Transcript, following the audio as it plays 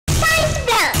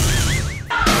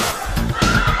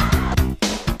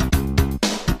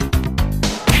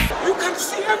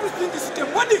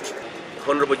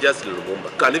Honorable Justice Lumumba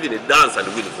can even dance and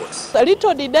win votes.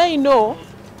 Little did I know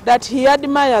that he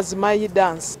admires my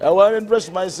dance. I will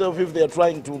impress myself if they are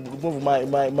trying to remove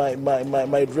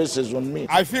my dresses on me.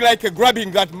 I feel like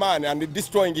grabbing that man and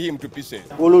destroying him to pieces.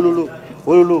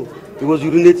 Ololo, he was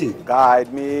urinating.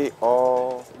 Guide me,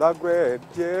 oh, the great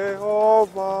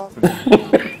Jehovah.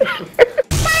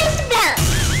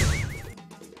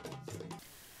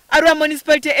 Arua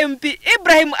Municipality MP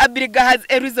Ibrahim Abiriga has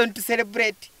a reason to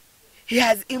celebrate. He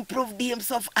has improved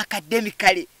himself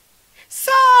academically.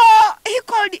 So he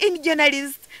called in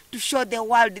journalists to show the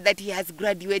world that he has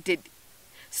graduated.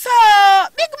 So,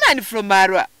 big man from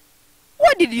Arua,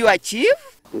 what did you achieve?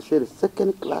 They said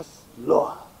second class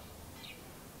law.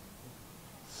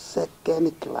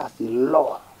 Second class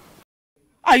law.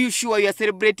 Are you sure you are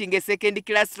celebrating a second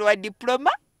class law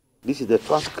diploma? This is the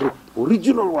transcript,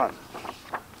 original one.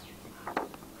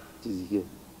 It is here.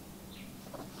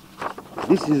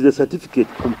 This is the certificate,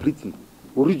 completely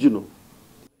original.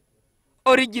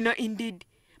 Original indeed.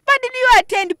 But did you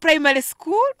attend primary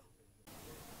school?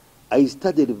 I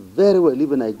studied very well,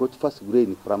 even I got first grade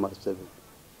in primary 7.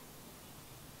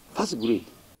 First grade.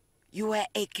 You were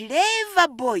a clever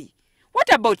boy.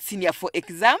 What about senior 4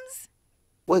 exams?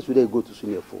 Why should I go to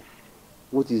senior 4?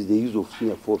 What is the use of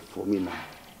senior 4 for me now?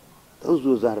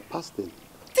 Those are past then.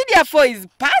 Senior 4 is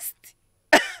past?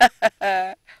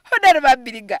 Honorable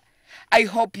Abiriga, I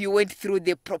hope you went through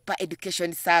the proper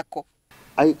education circle.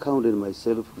 I counted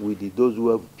myself with those who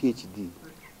have PhD.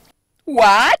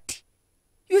 What?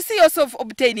 You see yourself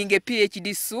obtaining a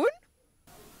PhD soon?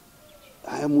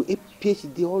 I am a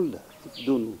PhD holder, if you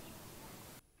don't know.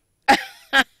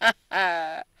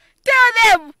 Tell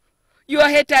them! Your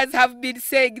haters have been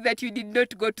saying that you did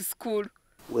not go to school.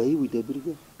 Were you with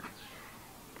Abiriga?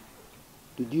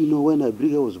 Did you know when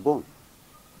Abiriga was born?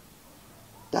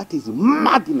 That is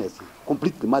madness,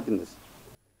 complete madness.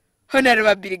 Honorable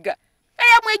Abiriga,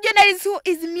 I am a journalist who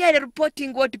is merely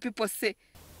reporting what people say.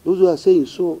 Those who are saying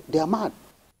so, they are mad.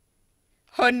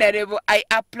 Honorable, I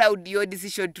applaud your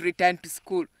decision to return to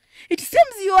school. It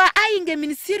seems you are eyeing a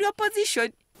ministerial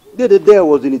position. The other day I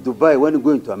was in Dubai when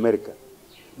going to America.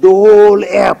 The whole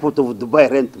airport of Dubai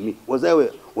ran to me. Was I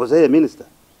a minister?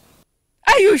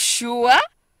 Are you sure?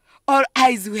 All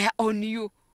eyes were on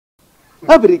you.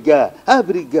 Abiriga,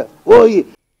 oh yeah.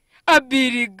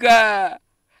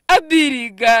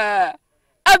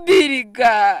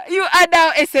 Abiriga, you are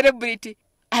now a celebrity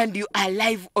and you are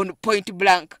live on point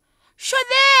blank. Show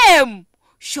them!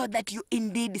 Show that you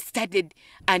indeed studied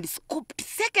and scooped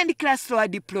second class law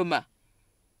diploma.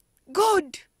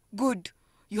 Good.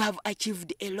 You have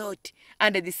achieved a lot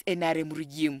under this NRM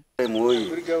regime.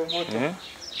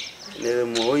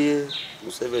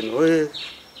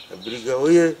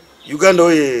 Uganda,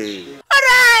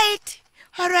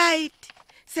 All right.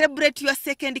 Celebrate your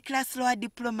second class law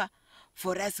diploma.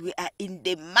 For us, we are in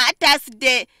the Matters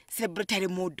Day celebratory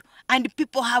mood, and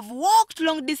people have walked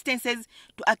long distances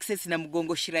to access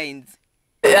Namugongo shrines.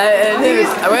 When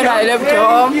I left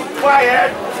home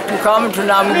to come to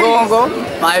Namugongo,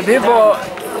 my people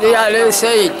really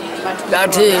said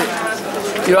that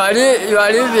you are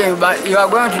leaving, but you are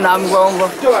going to Namugongo,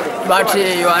 but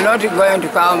you are not going to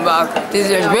come back. It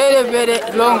is a very, very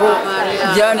long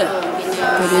journey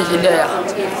to reach there.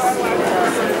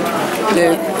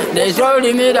 They told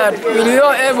me that, will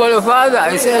you able, Father?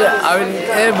 I said, I will be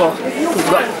able to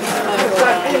go.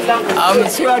 I'm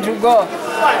sure to go,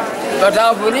 but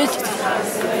I've reached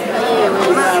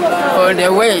on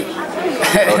the way.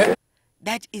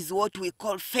 That is what we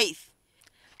call faith.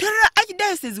 Tororo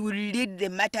Archdiocese will lead the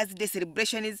Matters Day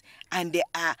celebrations, and they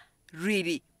are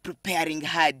really preparing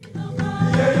hard.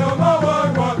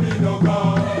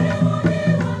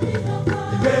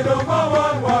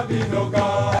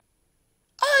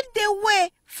 All the way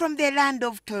from the land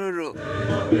of Tororo.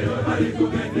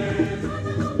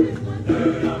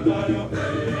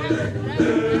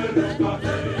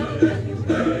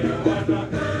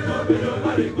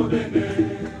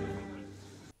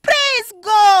 Praise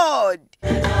God!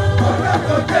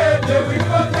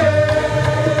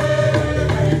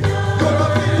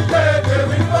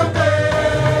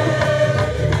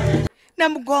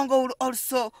 Namugongo will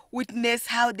also witness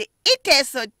how the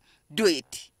Iteso do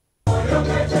it.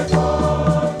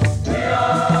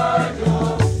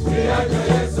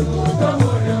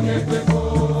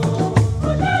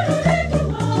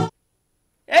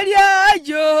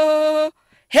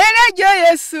 Helajo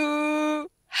Yesu,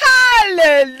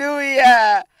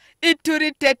 hallelujah.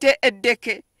 Ituri tete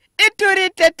edeke, ituri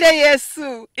tete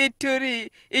Yesu, ituri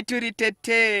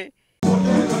tete.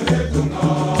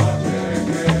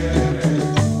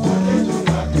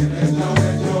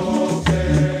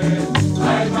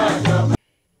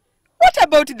 What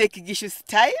about the Kigishu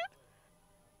style?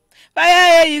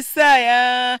 Baya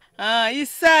Isaiah,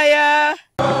 Isaiah.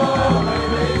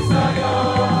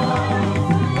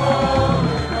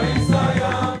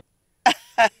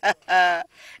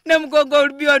 Namgongo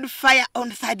will be on fire on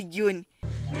 3rd June.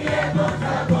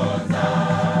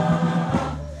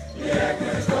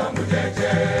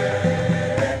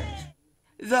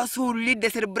 Those who lead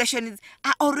the celebrations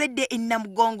are already in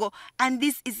Namgongo, and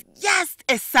this is just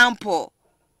a sample.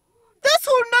 Those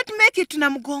who will not make it to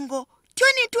Namgongo,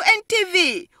 tune into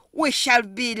NTV. We shall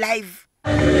be live.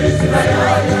 Let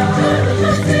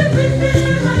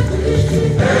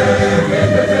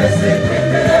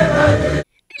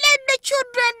the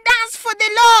children dance for the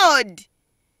Lord.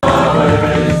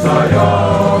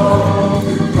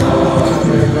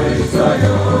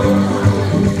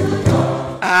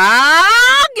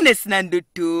 Agnes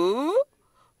Nandutu,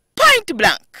 Point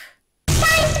Blank.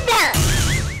 Point Blank.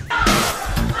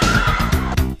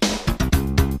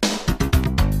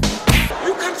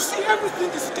 You can see everything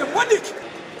is demonic.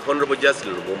 Honorable Justice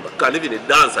Lumumba can even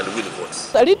dance and win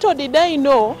votes. Little did I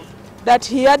know that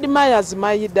he admires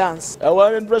my dance. I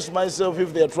won't dress myself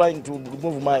if they are trying to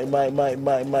remove my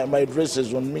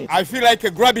dresses on me. I feel like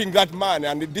grabbing that man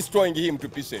and destroying him to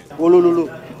pieces.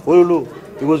 Ololo,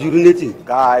 he was urinating.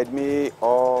 Guide me,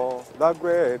 oh, the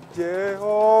great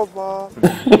Jehovah.